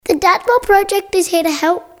Dad Bod Project is here to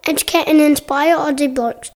help, educate and inspire Aussie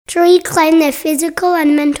blokes to reclaim their physical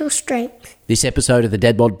and mental strength. This episode of the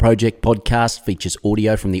Dad Bod Project podcast features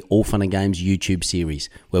audio from the All Fun and Games YouTube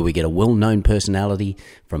series, where we get a well-known personality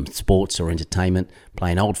from sports or entertainment,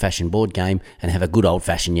 play an old-fashioned board game and have a good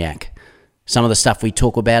old-fashioned yak. Some of the stuff we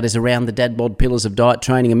talk about is around the Dad Bod pillars of diet,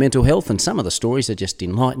 training and mental health, and some of the stories are just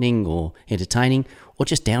enlightening or entertaining or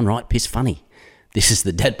just downright piss funny. This is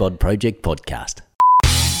the Dad Bod Project podcast.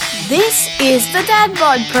 This is the Dad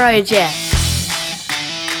Bod Project.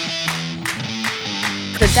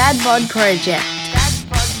 The Dad Bod Project. Dad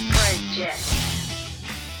Bod Project.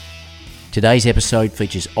 Today's episode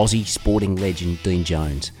features Aussie sporting legend Dean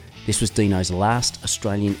Jones. This was Dino's last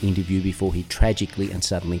Australian interview before he tragically and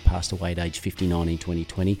suddenly passed away at age 59 in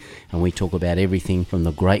 2020, and we talk about everything from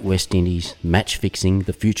the Great West Indies, match fixing,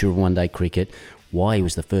 the future of one-day cricket, why he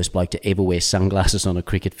was the first bloke to ever wear sunglasses on a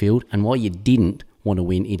cricket field, and why you didn't want to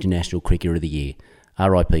win International Cricketer of the Year.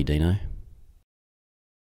 RIP Deano.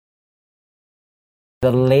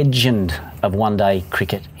 The legend of one-day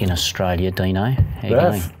cricket in Australia, Dino. How you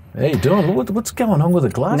going? How you doing? What's going on with the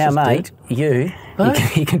glasses, Now, mate, you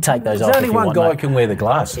can take those off. There's only if you one want, guy mate. can wear the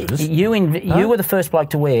glasses. You were the first bloke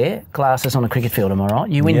to wear glasses on a cricket field, am I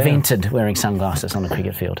right? You invented wearing sunglasses on a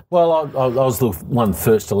cricket field. Well, I was the one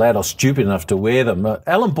first allowed. I was stupid enough to wear them.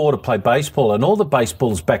 Alan Border played baseball, and all the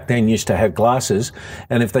baseballers back then used to have glasses.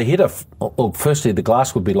 And if they hit firstly the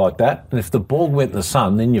glass would be like that, and if the ball went in the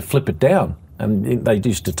sun, then you flip it down, and they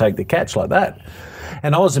used to take the catch like that.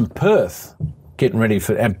 And I was in Perth, getting ready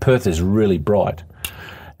and Perth is really bright.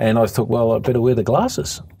 And I thought, well, I better wear the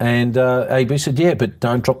glasses. And AB said, yeah, but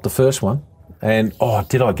don't drop the first one. And,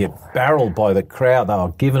 did I get barreled by the crowd? They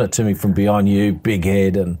were giving it to me from behind you, big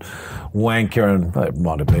head and wanker, and it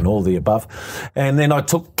might have been all the above. And then I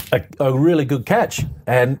took a really good catch,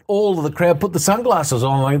 and all of the crowd put the sunglasses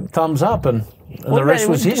on, like thumbs up, and the rest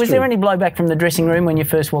was history. Was there any blowback from the dressing room when you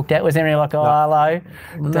first walked out? Was there any like, hello,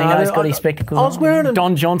 Dino's got his spectacles I was wearing on.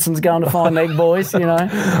 Don Johnson's going to find egg boys, you know?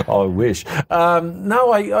 I wish. I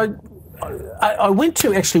went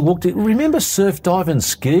to actually walked in. Remember surf, dive and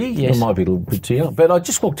ski? Yes. It might be a little bit too young. But I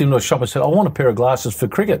just walked into a shop and said, I want a pair of glasses for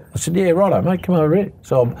cricket. I said, yeah, righto, mate, come over here.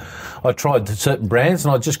 So I tried certain brands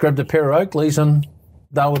and I just grabbed a pair of Oakleys and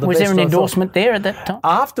they were the best. Was there an endorsement there at that time?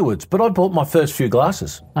 Afterwards, but I bought my first few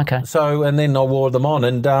glasses. Okay. So, and then I wore them on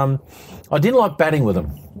and I didn't like batting with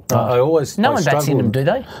them. I always No one bats in them, do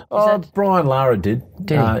they? Brian Lara did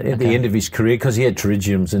he? at the end of his career because he had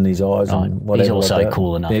pterygiums in his eyes and whatever. He's also like that.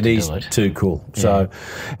 cool enough to do it. Too cool. Yeah. So,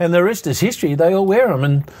 and the rest is history. They all wear them,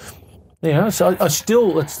 and you know. So I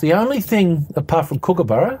still, it's the only thing apart from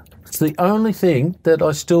Kookaburra. It's the only thing that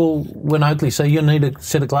I still, when Oakley say you need a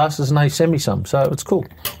set of glasses, and they send me some. So it's cool.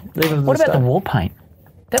 What about the war paint?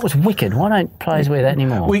 That was wicked. Why don't players wear that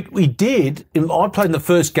anymore? We did. I played in the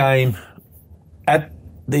first game at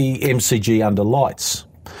the MCG under lights,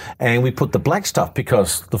 and we put the black stuff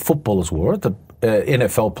because the footballers wore it, the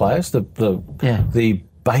NFL players, the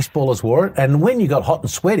baseballers wore it, and when you got hot and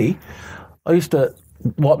sweaty, I used to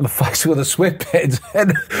wipe my face with a sweatpants,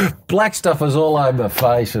 and black stuff was all over my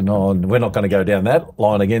face, and we're not going to go down that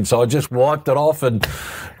line again, so I just wiped it off, and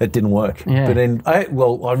it didn't work. Yeah. But then, I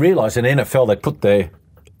realised in NFL they put the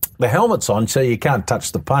helmets on so you can't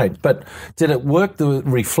touch the paint, but did it work, the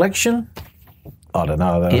reflection? I don't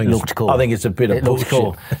know. It looked cool. I think it's a bit of bullshit.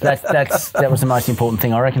 Cool. That was the most important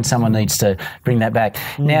thing. I reckon someone needs to bring that back.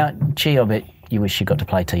 Now, gee, I bet you wish you got to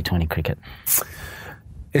play T20 cricket.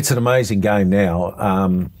 It's an amazing game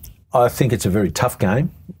now. I think it's a very tough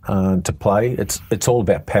game to play. It's all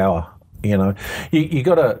about power. You know, you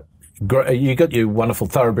got your wonderful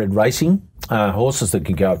thoroughbred racing horses that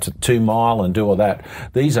can go up to 2 mile and do all that.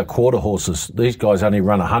 These are quarter horses. These guys only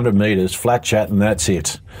run 100 metres flat chat and that's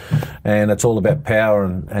it. And it's all about power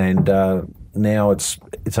and now it's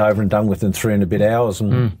over and done with in 3 and a bit hours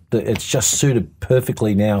and it's just suited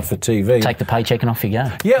perfectly now for TV. Take the paycheck and off you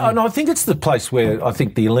go. Yeah, and I think it's the place where I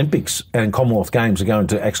think the Olympics and Commonwealth Games are going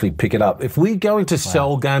to actually pick it up. If we're going to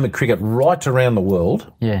sell game of cricket right around the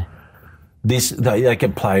world, they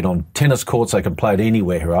can play it on tennis courts, they can play it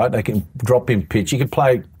anywhere, right? They can drop in pitch. You can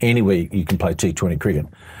play anywhere, you can play T20 cricket.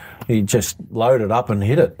 You just load it up and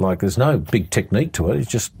hit it. Like there's no big technique to it. You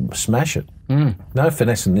just smash it. No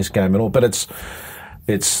finesse in this game at all. But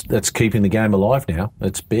it's keeping the game alive now.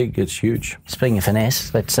 It's big, it's huge. Speaking of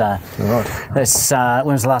finesse, when was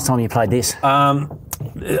the last time you played this? Not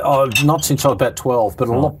since I was about 12, but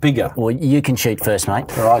a lot bigger. Well, you can shoot first, mate.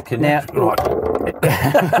 All right, can now,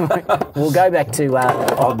 we'll go back to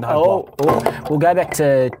we'll go back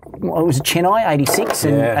to what was it, Chennai '86,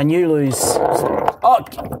 and you lose. Oh,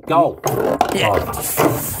 goal! Yeah.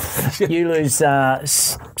 You lose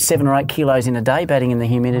 7 or 8 kilos in a day batting in the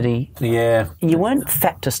humidity. Yeah. You weren't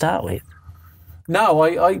fat to start with. No,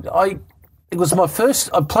 it was my first.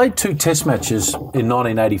 I played 2 Test matches in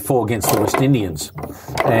 1984 against the West Indians,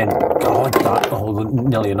 and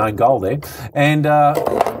nearly an own goal there. And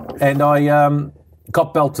I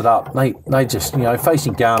got belted up. They just,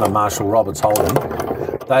 facing Garner, Marshall, Roberts, Holden,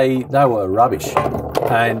 they were rubbish.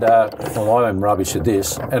 And I am rubbish at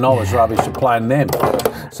this, and I was rubbish at playing them.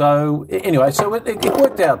 So anyway, it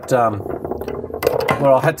worked out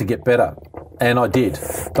where I had to get better. And I did.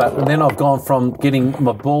 But then I've gone from getting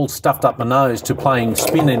my ball stuffed up my nose to playing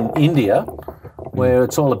spin in India, where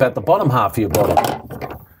it's all about the bottom half of your body.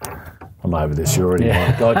 I'm over this. You're already on.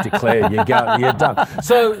 I declare you're done.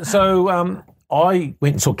 So I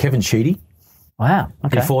went and saw Kevin Sheedy. Wow.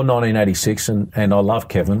 Okay. Before 1986, and I love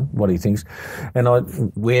Kevin, what he thinks. And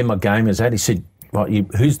where my game is at, he said,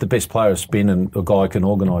 who's the best player of spin and a guy who can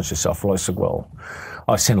organise yourself? Well, I said,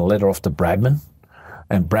 I sent a letter off to Bradman.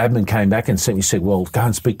 And Bradman came back and said, well, go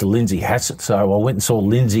and speak to Lindsay Hassett. So I went and saw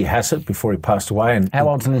Lindsay Hassett before he passed away. And how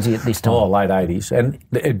old's Lindsay at this time? Oh, late 80s. And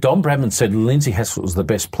Don Bradman said Lindsay Hassett was the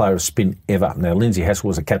best player of spin ever. Now, Lindsay Hassett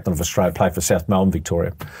was a captain of Australia, played for South Melbourne,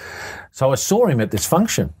 Victoria. So I saw him at this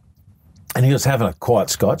function, and he was having a quiet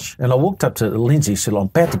scotch. And I walked up to Lindsay and said, I'm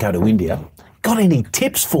about to go to India. Got any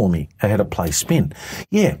tips for me how to play spin?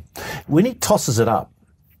 Yeah. When he tosses it up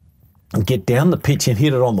and get down the pitch and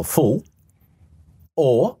hit it on the full,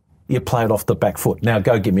 or you play it off the back foot. Now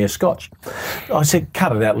go get me a scotch. I said,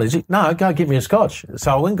 cut it out, Lizzie. No, go get me a scotch.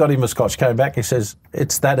 So I went and got him a scotch, came back, he says,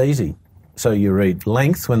 it's that easy. So you read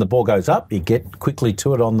length, when the ball goes up, you get quickly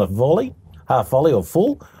to it on the volley, half volley or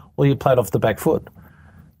full, or you play it off the back foot.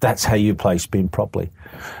 That's how you play spin properly.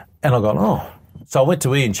 And I got, So I went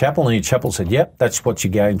to Ian Chappell, and Ian Chappell said, yep, that's what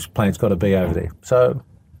your game's plan's got to be over there. So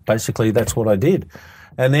basically that's what I did.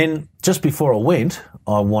 And then just before I went,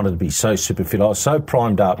 I wanted to be so super fit. I was so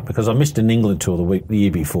primed up because I missed an England tour the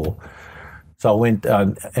year before. So I went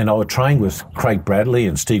and I would train with Craig Bradley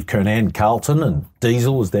and Steve Kernan, Carlton, and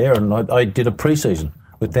Diesel was there, and I did a pre-season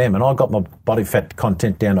with them, and I got my body fat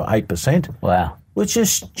content down to 8%. Wow. Which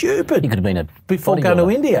is stupid. You could have been before going to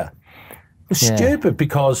India. It's stupid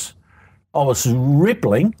because I was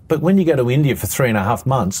rippling, but when you go to India for 3.5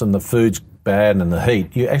 months and the food's bad and the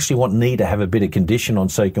heat, you actually need to have a bit of condition on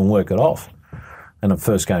so you can work it off. And the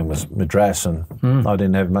first game was Madras, and I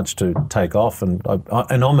didn't have much to take off. And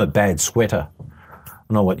I'm a bad sweater.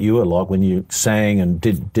 I know what you were like when you sang and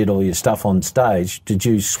did all your stuff on stage. Did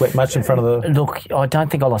you sweat much in front of the... Look, I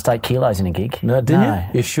don't think I lost 8 kilos in a gig. No, didn't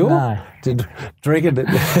you? You sure? No. Did drink it,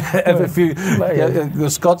 have a few the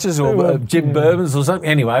scotches or Jim Bourbons or something?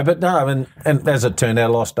 Anyway, but no, and as it turned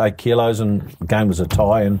out, I lost 8 kilos and the game was a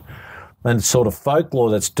tie, and sort of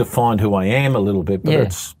folklore that's defined who I am a little bit,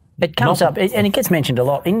 but It comes up, and it gets mentioned a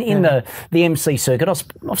lot in the MC circuit.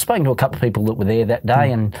 I've spoken to a couple of people that were there that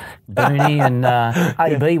day, and Booney and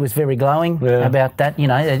AB was very glowing about that.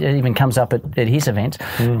 It even comes up at his events.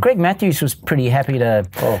 Greg Matthews was pretty happy to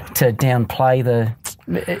downplay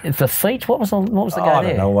the feat. What was the go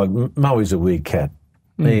there? I don't know. Moe's a weird cat.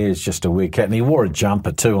 He is just a weird cat, and he wore a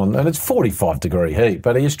jumper too, and it's 45-degree heat.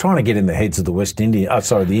 But he was trying to get in the heads of the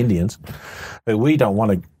the Indians, but we don't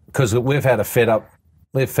want to, because we've had a fed up.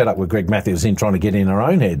 We're fed up with Greg Matthews in trying to get in our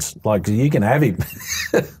own heads. Like, you can have him.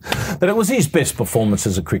 But it was his best performance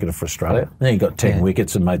as a cricketer for Australia. He got 10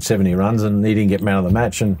 wickets and made 70 runs, and he didn't get man of the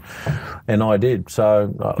match, and I did.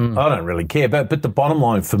 So I don't really care. But the bottom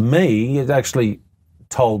line for me, it actually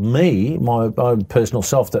told me, my own personal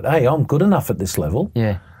self, that, hey, I'm good enough at this level.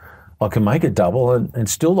 Yeah. I can make a double and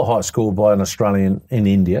still the high score by an Australian in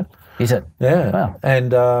India. Is it? Yeah. Wow. And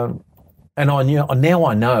now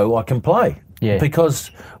I know I can play. Yeah.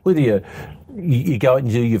 Because whether you go out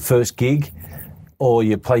and do your first gig or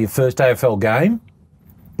you play your first AFL game,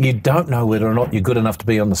 you don't know whether or not you're good enough to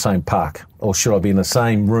be on the same park, or should I be in the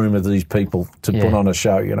same room as these people to put on a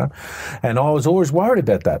show, And I was always worried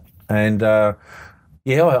about that. And,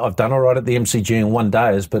 I've done all right at the MCG in 1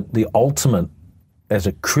 days, but the ultimate as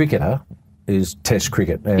a cricketer is Test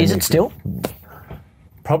cricket. And is it still?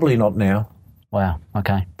 Probably not now. Wow,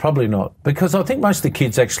 okay. Probably not. Because I think most of the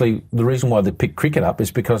kids actually, the reason why they pick cricket up is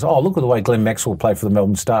because, look at the way Glenn Maxwell played for the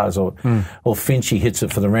Melbourne Stars, or Finchy hits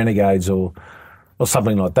it for the Renegades, or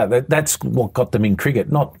something like that. That's what got them in cricket,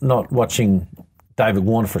 not watching David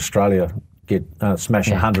Warner for Australia get smash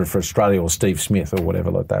 100 for Australia, or Steve Smith or whatever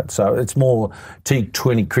like that. So it's more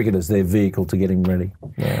T20 cricket as their vehicle to get him ready.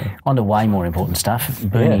 Yeah. On to way more important stuff.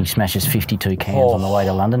 Booney smashes 52 cans on the way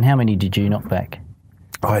to London. How many did you knock back?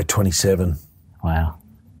 I had 27. Wow.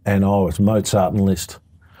 And I was Mozart and Liszt.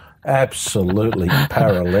 Absolutely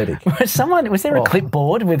paralytic. Was there a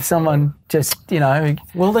clipboard with someone just,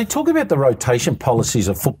 Well, they talk about the rotation policies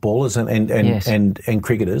of footballers and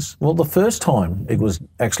cricketers. Well, the first time it was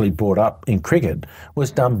actually brought up in cricket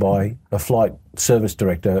was done by a flight service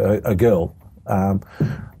director, a girl.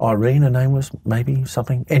 Irene, her name was, maybe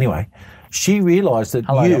something. Anyway, she realised that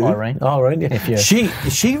Irene. Irene, yeah.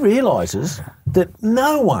 She realises that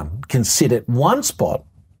no one can sit at one spot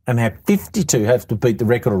and have 52, have to beat the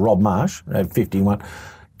record of Rob Marsh, have 51,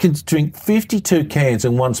 can drink 52 cans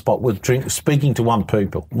in one spot with speaking to one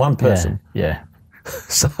person. Yeah.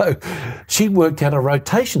 So she worked out a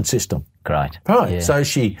rotation system. Great. Right. Yeah. So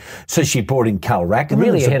she brought in Carl Rackerman.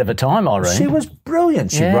 Really ahead of her time, Irene. She was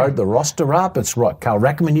brilliant. She wrote the roster up. It's right. Carl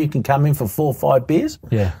Rackerman, you can come in for 4 or 5 beers.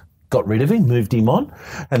 Yeah. Got rid of him, moved him on.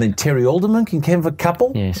 And then Terry Alderman can come for a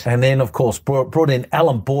couple. Yes. And then, of course, brought in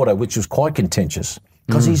Alan Border, which was quite contentious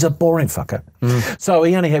because he's a boring fucker. So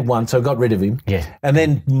he only had one, so got rid of him. Yeah. And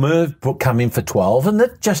then Merv come in for 12, and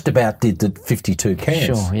that just about did the 52 cans.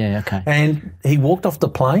 Sure, yeah, okay. And he walked off the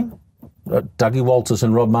plane. Dougie Walters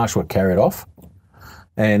and Rob Marsh were carried off.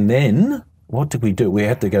 And then what did we do? We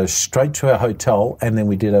had to go straight to our hotel, and then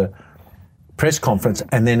we did a press conference,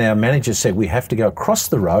 and then our manager said we have to go across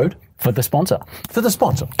the road. For the sponsor.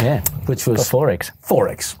 Yeah. Which was for Forex.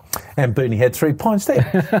 Forex. And Booney had 3 points there.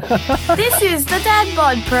 This is the Dad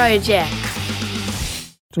Bod Project.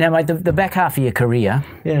 Now, mate, the back half of your career,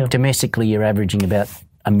 domestically you're averaging about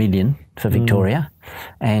 $1 million for Victoria,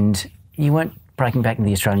 and you weren't breaking back into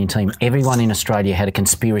the Australian team. Everyone in Australia had a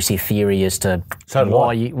conspiracy theory as to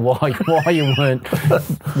why you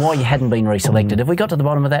hadn't been reselected. Have we got to the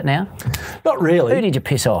bottom of that now? Not really. Who did you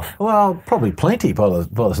piss off? Well, probably plenty by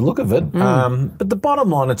the look of it. But the bottom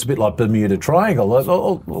line, it's a bit like Bermuda Triangle.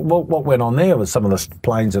 What went on there was some of the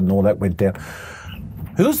planes and all that went down.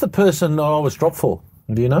 Who's the person I was dropped for?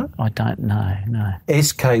 Do you know? I don't know, no.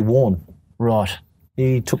 S.K. Warne. Right.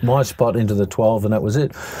 He took my spot into the 12 and that was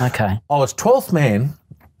it. Okay. I was 12th man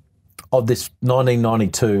of this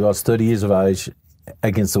 1992. I was 30 years of age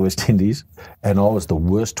against the West Indies, and I was the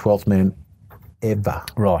worst 12th man ever.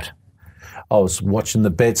 Right. I was watching the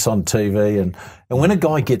bets on TV, and when a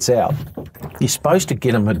guy gets out, you're supposed to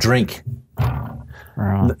get him a drink. Right.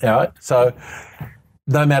 All right? So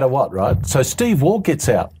no matter what, right? So Steve Waugh gets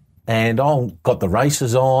out. And I've got the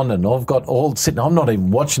races on and I've got all sitting, I'm not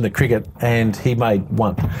even watching the cricket, and he made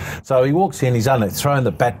one. So he walks in, he's only throwing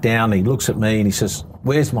the bat down, he looks at me and he says,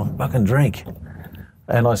 "Where's my fucking drink?"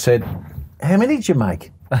 And I said, "How many did you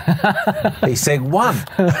make?" He said, "1."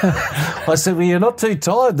 I said, "Well, you're not too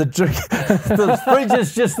tired, the fridge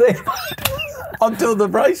is just there." I'm doing the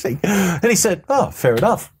racing. And he said, "Oh, fair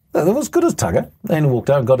enough. That was good as Tugger." And he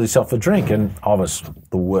walked over and got himself a drink, and I was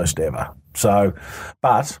the worst ever. So,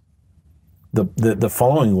 but the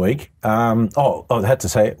following week, I had to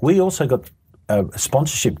say, we also got a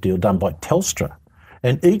sponsorship deal done by Telstra,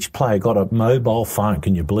 and each player got a mobile phone.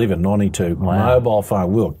 Can you believe it? 92 mobile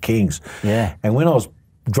phone. We were kings. Yeah. And when I was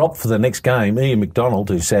dropped for the next game, Ian McDonald,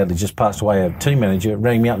 who sadly just passed away, our team manager,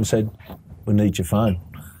 rang me up and said, "We need your phone."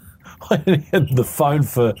 I had the phone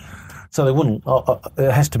so they wouldn't.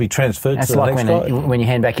 It has to be transferred to the next guy. That's like when you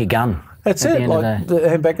hand back your gun. That's it, like the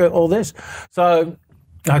hand back all this. So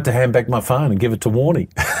I had to hand back my phone and give it to Warnie.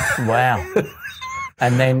 Wow.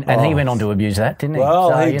 And he went on to abuse that, didn't he?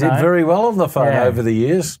 Well, he did very well on the phone over the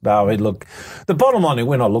years. No, the bottom line,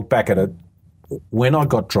 when I look back at it, when I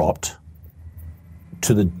got dropped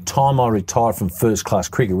to the time I retired from first class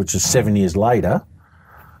cricket, which is 7 years later,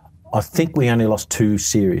 I think we only lost 2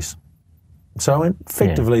 series. So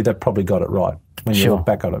effectively, they probably got it right when you look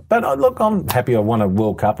back on it. But look, I'm happy I won a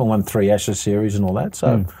World Cup and won 3 Ashes series and all that.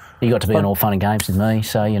 So you got to be on all fun and games with me.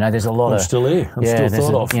 So there's a lot I'm still here. I'm still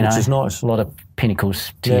thought of, which is nice. A lot of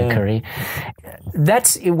pinnacles to your career.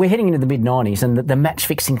 We're heading into the mid-90s, and the match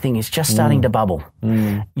fixing thing is just starting to bubble.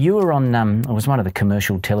 You were on, it was one of the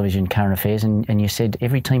commercial television current affairs, and you said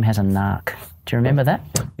every team has a narc. Do you remember that?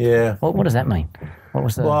 Yeah. What does that mean? What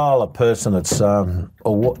was Well, a person that's,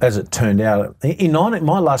 as it turned out, in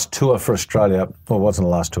my last tour for Australia, well, it wasn't the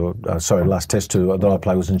last tour, last test tour that I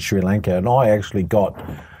played was in Sri Lanka, and I actually got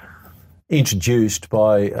introduced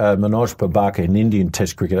by Manoj Prabhakar, an Indian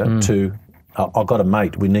test cricketer, to, I got a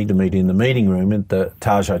mate, we need to meet in the meeting room at the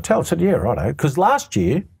Taj Hotel. I said, yeah, righto, because last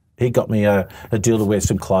year he got me a deal to wear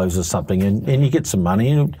some clothes or something, and you get some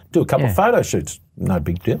money and do a couple of photo shoots. No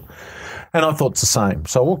big deal. And I thought it's the same.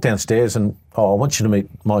 So I walked downstairs and, I want you to meet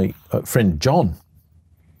my friend John.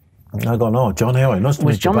 And I go, "Oh, John, how are you? Nice to meet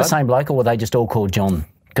you, Was John the same bloke, or were they just all called John?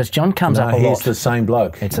 Because John comes up a he's lot. the same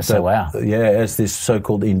bloke. It's wow. As this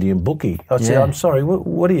so-called Indian bookie. I said, I'm sorry,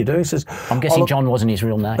 what do you do? He says, I'm guessing John wasn't his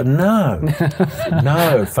real name.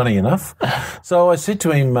 No, funny enough. So I said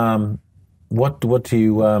to him, what do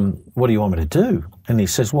you want me to do? And he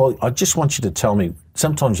says, well, I just want you to tell me,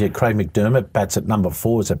 sometimes Craig McDermott bats at number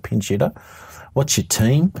 4 as a pinch hitter. What's your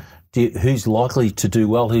team? Who's likely to do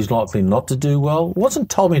well? Who's likely not to do well? He wasn't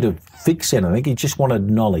told me to fix anything. He just wanted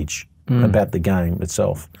knowledge about the game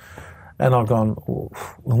itself. And I've gone,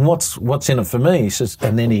 what's in it for me? He says,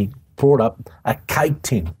 and then he brought up a cake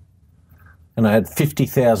tin. And I had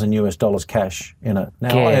 $50,000 cash in it. Now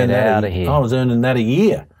Get out of here. I was earning that a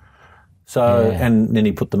year. So, and then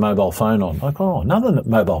he put the mobile phone on. I go, another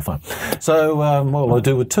mobile phone. So, I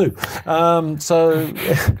do with 2. So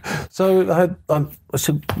I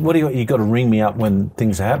said, what do you got to ring me up when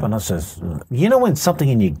things happen? I says, when something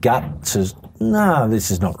in your gut says, no,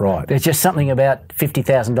 this is not right. There's just something about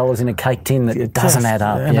 $50,000 in a cake tin that doesn't add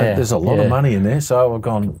up. Yeah. There's a lot of money in there. So I've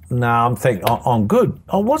gone, I'm good.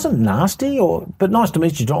 I wasn't nasty, but nice to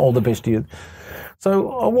meet you, John. All the best to you.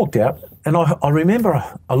 So I walked out, and I remember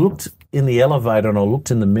I looked in the elevator and I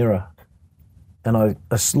looked in the mirror, and I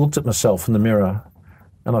looked at myself in the mirror,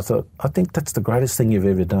 and I thought, I think that's the greatest thing you've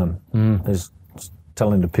ever done, is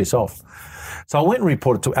tell him to piss off. So I went and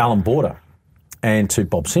reported to Alan Border and to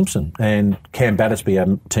Bob Simpson and Cam Battersby,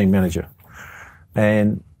 our team manager.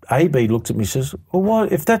 And AB looked at me and says, well,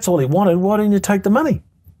 if that's all he wanted, why didn't you take the money?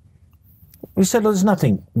 We said, there's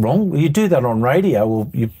nothing wrong. You do that on radio, or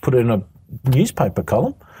you put it in a newspaper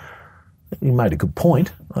column. He made a good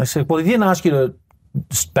point. I said, well, he didn't ask you to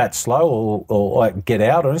bat slow or get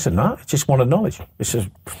out. And I said, no, he just wanted knowledge. He says,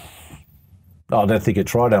 I don't think you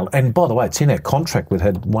tried, Alan. And by the way, it's in our contract. We've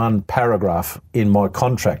had one paragraph in my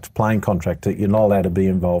contract, playing contract, that you're not allowed to be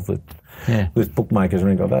involved with bookmakers or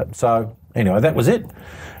anything like that. So anyway, that was it.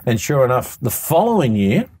 And sure enough, the following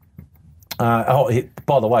year, by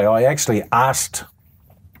the way, I actually asked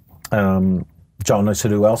John, I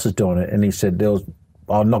said, who else is doing it? And he said,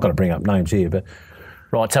 I'm not going to bring up names here, but...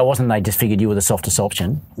 Right, so it wasn't they just figured you were the softest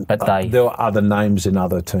option, but there were other names in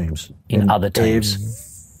other teams. In other teams?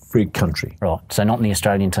 Every country. Right, so not in the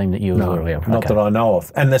Australian team that you were aware of? Not that I know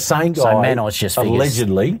of. And the same guy, so Manos just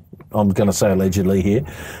allegedly, I'm going to say allegedly here,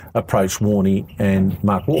 approached Warney and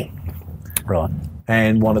Mark Waugh. Right.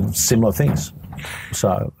 And wanted similar things.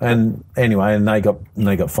 So, and anyway, and they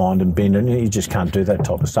got fined and binned, and you just can't do that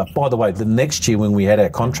type of stuff. By the way, the next year when we had our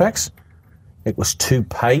contracts, it was 2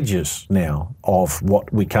 pages now of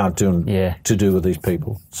what we can't do to do with these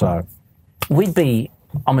people. So,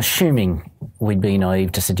 I'm assuming we'd be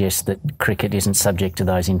naive to suggest that cricket isn't subject to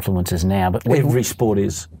those influences now. But every sport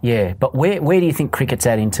is. Yeah, but where do you think cricket's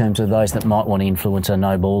at in terms of those that might want to influence a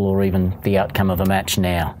no ball or even the outcome of a match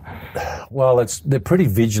now? Well, they're pretty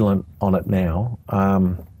vigilant on it now.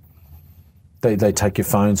 They take your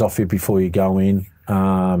phones off you before you go in.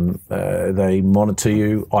 They monitor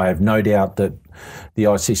you. I have no doubt that the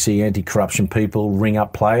ICC anti-corruption people ring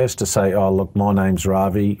up players to say, oh, look, my name's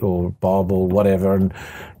Ravi or Bob or whatever, and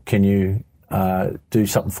can you do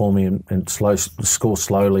something for me and score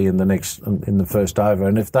slowly in the first over?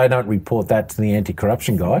 And if they don't report that to the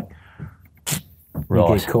anti-corruption guy, you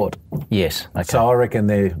get caught. Yes. Okay. So I reckon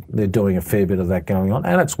they're doing a fair bit of that going on,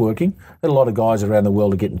 and it's working. A lot of guys around the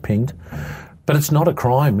world are getting pinged. But it's not a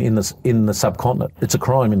crime in the subcontinent. It's a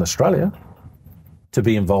crime in Australia to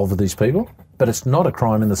be involved with these people, but it's not a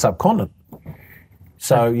crime in the subcontinent.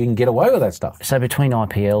 So you can get away with that stuff. So between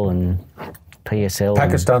IPL and PSL...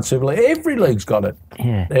 Pakistan Super League, every league's got it.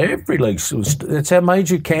 Yeah. Every league. It's our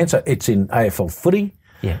major cancer. It's in AFL footy.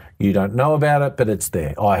 Yeah. You don't know about it, but it's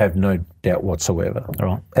there. I have no doubt whatsoever. All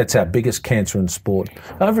right. It's our biggest cancer in sport.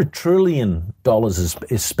 Over $1 trillion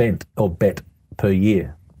is spent or bet per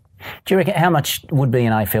year. Do you reckon how much would be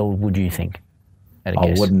an AFL, would you think?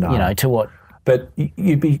 I wouldn't know. You know, to what? But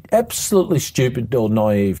you'd be absolutely stupid or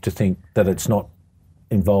naive to think that it's not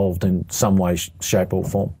involved in some way, shape or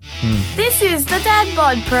form. This is the Dad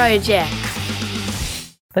Bod Project.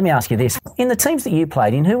 Let me ask you this. In the teams that you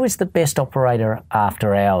played in, who was the best operator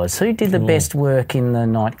after hours? Who did the best work in the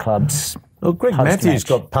nightclubs? Well, Greg Matthews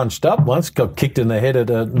got punched up once, got kicked in the head at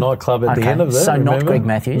a nightclub at the end of it. So remember? Not Greg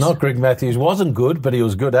Matthews? Not Greg Matthews. Wasn't good, but he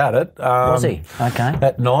was good at it. Was he? Okay.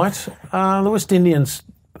 At night. The West Indians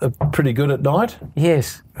are pretty good at night.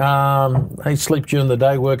 Yes. They sleep during the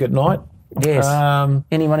day, work at night. Yes.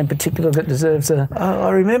 Anyone in particular that deserves a... I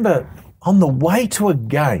remember on the way to a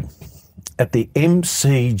game at the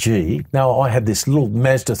MCG, now I had this little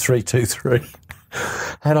Mazda 323,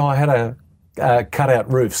 and I had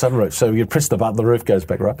cut-out roof, sunroof. So you press the button, the roof goes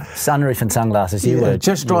back, right? Sunroof and sunglasses. You were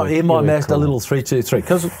just right in my Mazda little 323.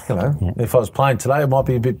 Because if I was playing today, it might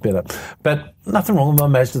be a bit better. But nothing wrong with my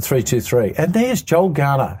Mazda 323. And there's Joel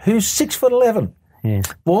Garner, who's 6'11",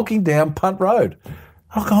 walking down Punt Road.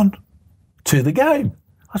 I've gone to the game.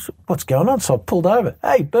 I said, what's going on? So I pulled over.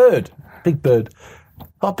 Hey, Bird, big Bird,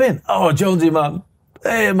 hop in. Oh, Jonesy, man.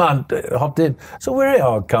 Hey, man, hopped in. So where are you?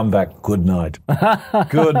 Oh, come back. Good night.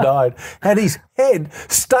 Good night. Had his head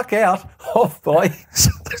stuck out off by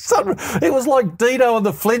sunroof. It was like Dino and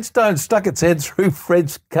the Flintstones stuck its head through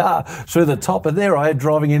Fred's car, through the top. And there I had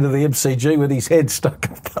driving into the MCG with his head stuck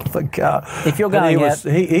up the car. If you're going out...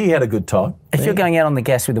 He had a good time. If you're going out on the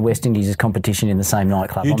gas with the West Indies as competition in the same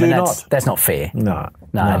nightclub, that's not fair. No,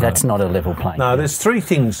 that's not a level playing. No, there's three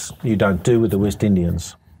things you don't do with the West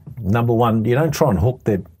Indians. Number one, you don't try and hook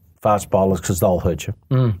their fast bowlers because they'll hurt you.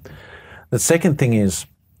 The second thing is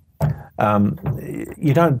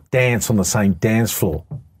you don't dance on the same dance floor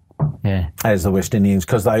as the West Indians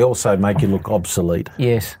because they also make you look obsolete.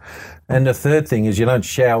 Yes. And the third thing is you don't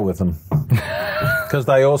shower with them because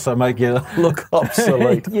they also make you look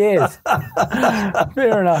obsolete. Yes.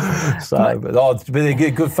 Fair enough. But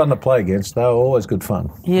they're good fun to play against. They're always good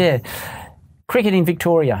fun. Yeah. Cricket in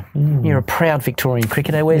Victoria. You're a proud Victorian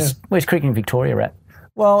cricketer. Where's cricket in Victoria at?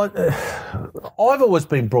 Well, I've always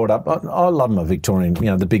been brought up. I love my Victorian,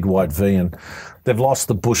 the big white V, and they've lost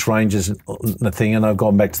the bush rangers and the thing, and I've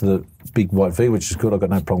gone back to the big white V, which is good. I've got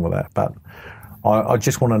no problem with that. But I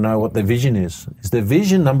just want to know what their vision is. Is their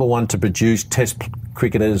vision, number one, to produce test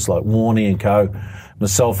cricketers like Warney and co,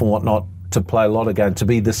 myself and whatnot, to play a lot of games, to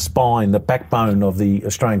be the spine, the backbone of the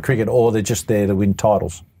Australian cricket, or they're just there to win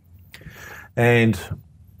titles? And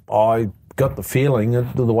I got the feeling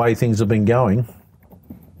that the way things have been going,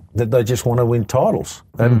 that they just want to win titles.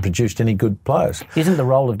 They haven't produced any good players. Isn't the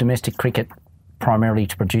role of domestic cricket primarily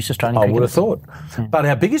to produce Australian cricket? I would have thought. Yeah. But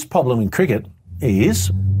our biggest problem in cricket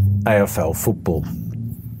is AFL football.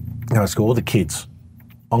 I ask all the kids,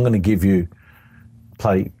 I'm going to give you,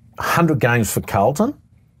 play 100 games for Carlton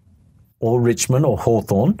or Richmond or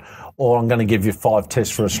Hawthorn, or I'm going to give you 5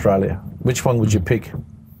 tests for Australia. Which one would you pick?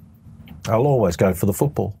 I'll always go for the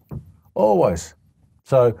football. Always.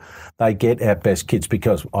 So they get our best kids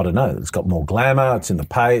because, I don't know, it's got more glamour, it's in the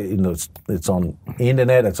pay, it's on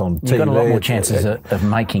internet, it's on TV. You've got a lot more chances of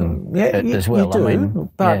making it as well. You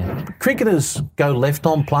do, but cricketers go left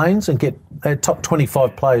on planes and get top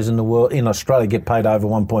 25 players in the world, in Australia, get paid over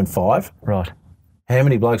 1.5. Right. How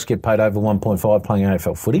many blokes get paid over 1.5 playing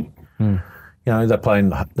AFL footy? They're playing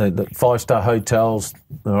the 5-star hotels,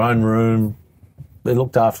 their own room. They're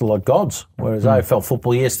looked after like gods, whereas AFL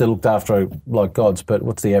football, yes, they're looked after like gods, but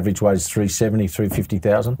what's the average wage? 370,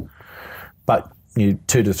 350,000. But 2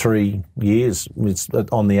 to 3 years, it's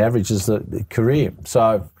on the average is the career.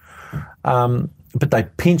 So, but they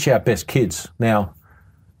pinch our best kids. Now,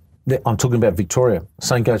 I'm talking about Victoria.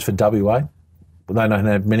 Same goes for WA. They don't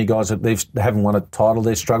have many guys that they haven't won a title.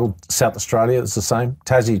 They've struggled. South Australia, it's the same.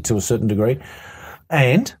 Tassie to a certain degree.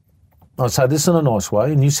 And I'd say this in a nice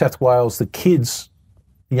way. In New South Wales, the kids,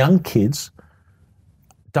 young kids,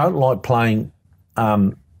 don't like playing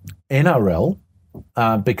NRL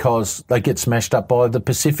because they get smashed up by the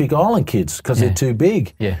Pacific Island kids because they're too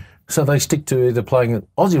big. Yeah. So they stick to either playing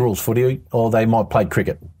Aussie rules footy or they might play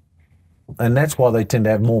cricket. And that's why they tend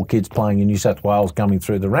to have more kids playing in New South Wales coming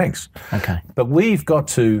through the ranks. Okay. But we've got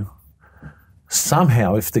to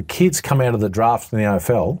somehow, if the kids come out of the draft in the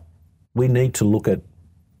AFL, we need to look at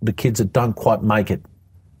the kids that don't quite make it.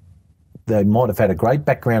 They might have had a great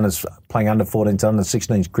background as playing under 14s, under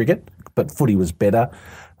 16s cricket, but footy was better.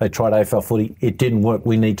 They tried AFL footy. It didn't work.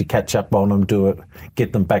 We need to catch up on them, do it,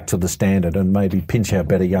 get them back to the standard and maybe pinch our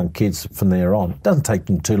better young kids from there on. It doesn't take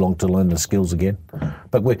them too long to learn the skills again.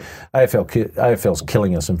 But AFL's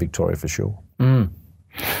killing us in Victoria for sure. We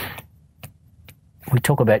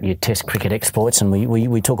talk about your Test cricket exploits and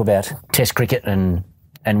we talk about Test cricket and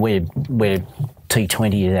where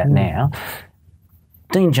T20 is at now.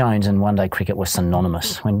 Dean Jones and one-day cricket were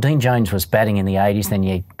synonymous. When Dean Jones was batting in the 80s, then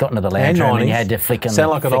you got into the lounge room and you had to flick on.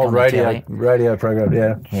 Sound like an old radio program,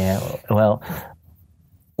 yeah. Yeah, well,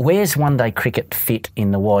 where's one-day cricket fit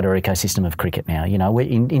in the wider ecosystem of cricket now?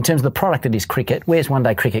 In terms of the product that is cricket, where's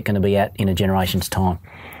one-day cricket going to be at in a generation's time?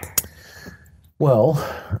 Well,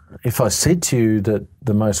 if I said to you that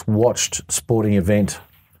the most watched sporting event,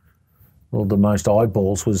 or the most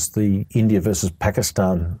eyeballs, was the India versus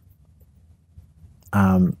Pakistan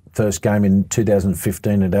first game in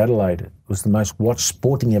 2015 at Adelaide. It was the most watched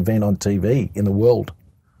sporting event on TV in the world.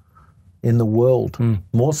 in the world,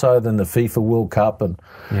 more so than the FIFA World Cup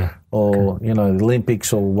or the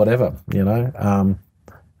Olympics or whatever.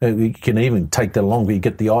 You can even take that along. But you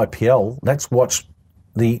get the IPL. That's watched.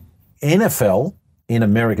 The NFL in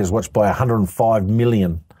America is watched by 105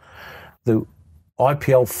 million. The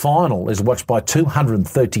IPL final is watched by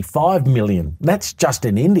 235 million. That's just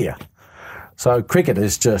in India. So cricket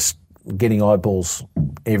is just getting eyeballs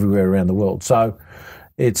everywhere around the world. So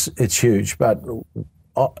it's huge. But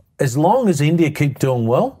as long as India keep doing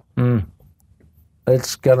well,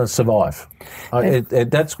 it's going to survive.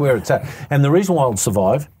 That's where it's at. And the reason why it'll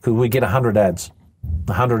survive, because we get 100 ads,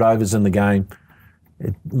 100 overs in the game.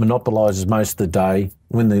 It monopolises most of the day.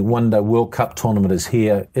 When the one-day World Cup tournament is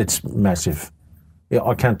here, it's massive.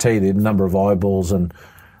 I can't tell you the number of eyeballs and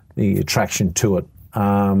the attraction to it.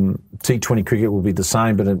 T20 cricket will be the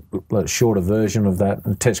same, but a shorter version of that.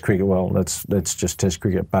 And Test cricket, well, that's just Test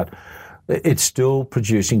cricket. But it's still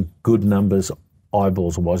producing good numbers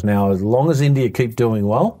eyeballs-wise. Now, as long as India keep doing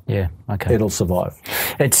well, it'll survive.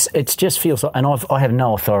 It just feels like, and I have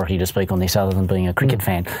no authority to speak on this other than being a cricket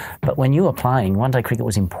fan, but when you were playing, one-day cricket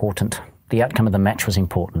was important. The outcome of the match was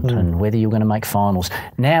important, and whether you were going to make finals.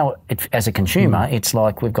 Now, as a consumer, it's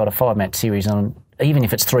like we've got a 5-match series on. Even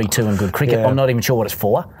if it's 3-2 and good cricket, I'm not even sure what it's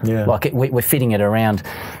for. Yeah. Like we're fitting it around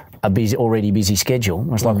a already busy schedule.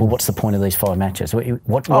 It's like, well, what's the point of these 5 matches?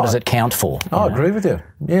 What does it count for? I agree with you.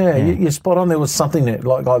 Yeah, you're spot on. There was something that,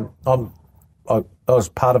 like, I was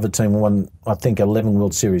part of a team who won, I think, 11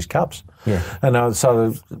 World Series Cups. Yeah. And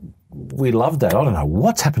so we loved that. I don't know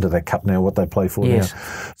what's happened to that cup now, what they play for now.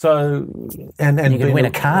 So, and you could win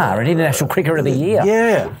a car, an International Cricketer of the Year.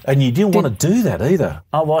 Yeah, and you didn't want to do that either.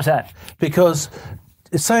 Oh, why's that? Because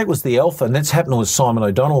say it was the Alpha, and that's happened with Simon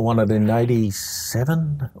O'Donnell, won it in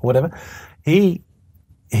 87 or whatever. He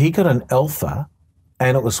got an Alpha,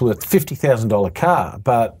 and it was worth $50,000 car,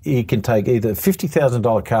 but you can take either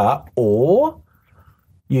 $50,000 car or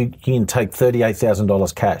you can take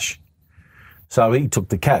 $38,000 cash. So he took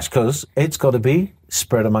the cash because it's got to be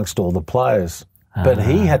spread amongst all the players. But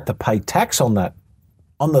he had to pay tax on that,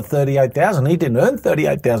 on the $38,000. He didn't earn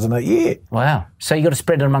 $38,000 a year. Wow. So you got to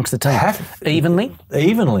spread it amongst the team evenly?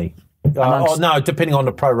 Evenly. No, depending on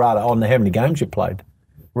the pro rata, on how many games you played.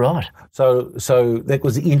 Right. So that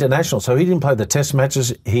was the international. So he didn't play the test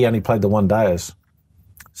matches. He only played the one-dayers.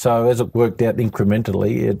 So as it worked out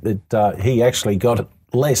incrementally, he actually got it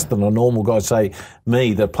less than a normal guy, say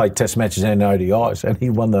me, that played test matches and ODIs, and he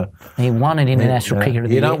won an International Cricketer of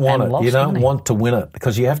the Year. You don't want it. You don't want to win it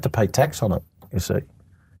because you have to pay tax on it. You see,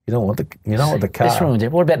 you don't want the car. This ruins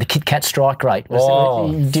it. What about the Kit Kat strike rate?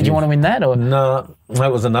 Did you want to win that? Or? No,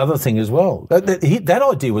 that was another thing as well. That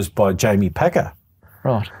idea was by Jamie Packer.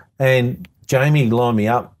 Right. And Jamie lined me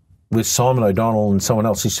up with Simon O'Donnell and someone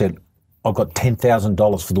else. He said, "I've got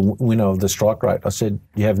 $10,000 for the winner of the strike rate." I said,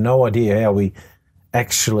 "You have no idea how we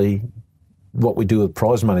actually what we do with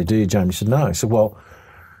prize money, do you, Jamie?" He said, "No." I said, "Well,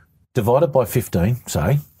 divide it by 15,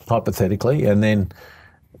 say, hypothetically, and then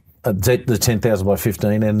the 10,000 by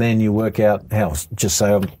 15, and then you work out how, just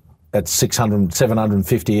say I'm at 600,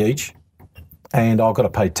 750 each, and I've got to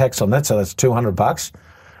pay tax on that, so that's $200.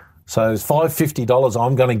 So it's $550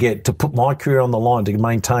 I'm going to get to put my career on the line to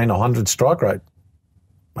maintain a 100 strike rate.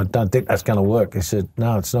 I don't think that's going to work." He said,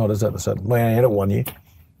 "No, it's not, is it?" I said, "We only had it 1 year."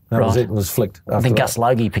 That was it. It was flicked. I think Gus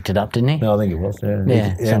Logie picked it up, didn't he? No, I think it was, yeah.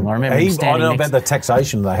 Yeah. So I remember I don't know about the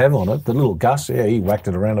taxation they have on it. The little Gus, he whacked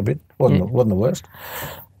it around a bit. Wasn't the worst.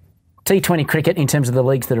 T20 cricket, in terms of the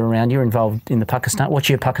leagues that are around, you're involved in the Pakistan. What's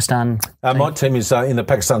your Pakistan team? My team is in the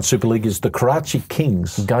Pakistan Super League is the Karachi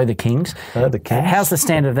Kings. Go the Kings. The Kings. How's the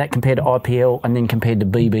standard of that compared to IPL and then compared to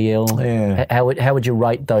BBL? Yeah. How would you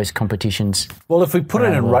rate those competitions? Well, if we put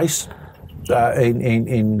it in race,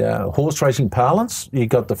 in horse racing parlance, you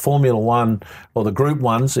got the Formula One or the Group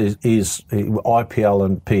Ones is IPL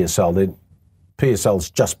and PSL. PSL is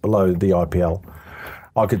just below the IPL.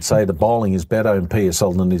 I could say the bowling is better in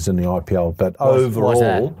PSL than is in the IPL, but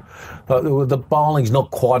overall, the bowling's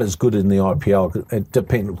not quite as good in the IPL. It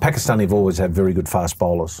depends. Pakistan have always had very good fast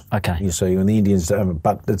bowlers. Okay, you see, and the Indians,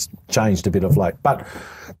 but it's changed a bit of late. But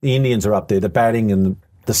the Indians are up there. The batting and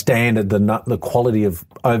the standard, the quality of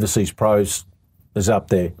overseas pros is up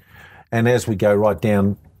there. And as we go right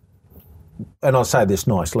down, and I say this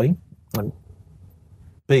nicely,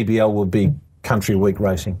 BBL will be country week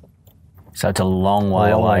racing. So it's a long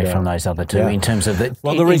way away from those other two in terms of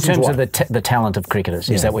the talent of cricketers.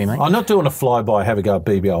 Is that what you mean? I'm not doing a flyby, have a go at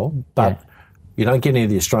BBL, but you don't get any of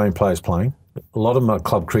the Australian players playing. A lot of them are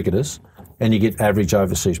club cricketers, and you get average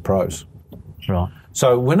overseas pros. Right.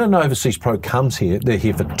 So when an overseas pro comes here, they're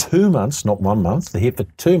here for 2 months, not 1 month. They're here for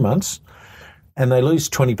 2 months. and they lose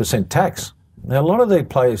 20% tax. Now, a lot of the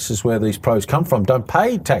places where these pros come from don't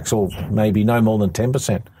pay tax, or maybe no more than 10%.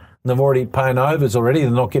 And they've already paying overs already.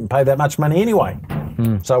 They're not getting paid that much money anyway.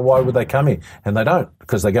 So why would they come here? And they don't,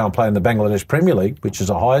 because they go and play in the Bangladesh Premier League, which is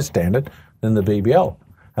a higher standard than the BBL.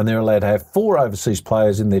 And they're allowed to have 4 overseas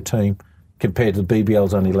players in their team compared to the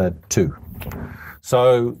BBL's only allowed 2.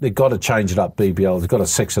 So they've got to change it up, BBL. They've got to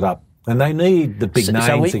sex it up. And they need the big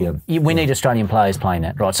names again. We need Australian players playing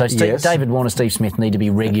that, right? So David Warner, Steve Smith need to be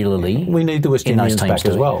regularly. We need the West Indians back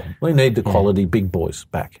as well. We need the quality big boys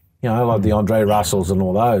back. You know, like the Andre Russells and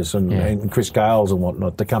all those, and Chris Gales and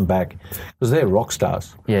whatnot, to come back, because they're rock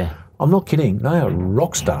stars. Yeah. I'm not kidding. They are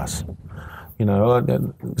rock stars. You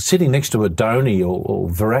know, sitting next to a Dhoni or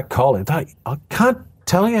Virat Kohli, I can't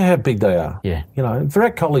tell you how big they are. Yeah. You know,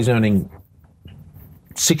 Virat Kohli's earning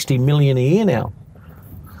 $60 million a year now.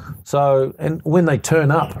 So, and when they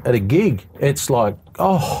turn up at a gig, it's like,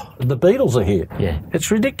 oh, the Beatles are here. Yeah.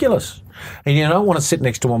 It's ridiculous. And you don't want to sit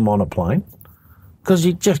next to them on a plane, because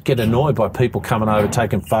you just get annoyed by people coming over,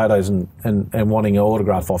 taking photos and wanting an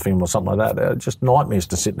autograph off him or something like that. They're just nightmares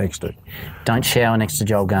to sit next to. Don't shower next to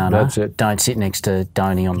Joel Garner. That's it. Don't sit next to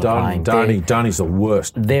Dhoni on the plane. Dhoni's the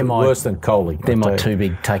worst. Worse than Kohli. They're my 2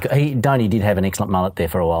 big take. Dhoni did have an excellent mullet there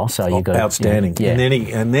for a while, so you got outstanding. Yeah.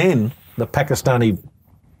 And then the Pakistani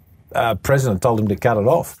president told him to cut it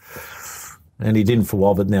off, and he didn't for a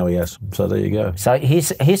while, but now he has. So there you go. So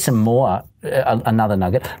here's some more. Another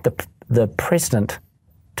nugget. The president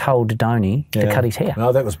told Dhoni to cut his hair.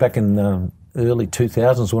 No, that was back in early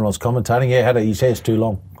 2000s when I was commentating. Yeah, his hair's too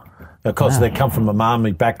long. Of course, they come from a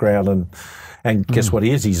army background, and guess what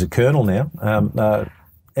he is? He's a colonel now.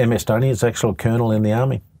 MS Dhoni is actually a colonel in the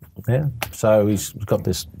army. Yeah, so he's got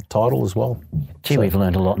this title as well. Gee, we've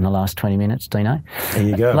learned a lot in the last 20 minutes, Dino. There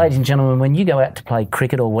you go. Ladies and gentlemen, when you go out to play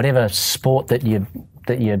cricket or whatever sport that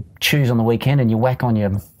you choose on the weekend and you whack on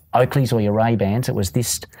your Oakleys or your Ray-Bans, it was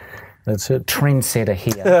this... That's it. Trendsetter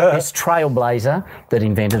here. This trailblazer that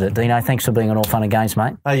invented it. Dino, thanks for being on All Fun and Games,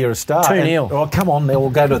 mate. Hey, you're a star. 2-0. Oh, come on, now we'll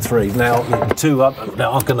go to 3. Now, 2 up.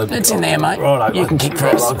 Now, I'm going to... It's in there, mate. Right, you can kick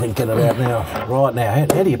first. I can get it out now. Right, now,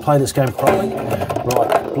 how do you play this game properly?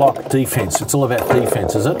 Right, block, defence. It's all about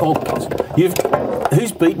defence, is it? Oh,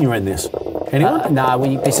 who's beaten you in this? Anyone?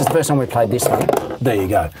 No, this is the first time we played this one. There you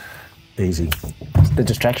go. Easy. The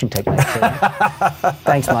distraction technique.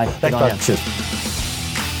 Thanks, mate. Thanks, mate. Cheers.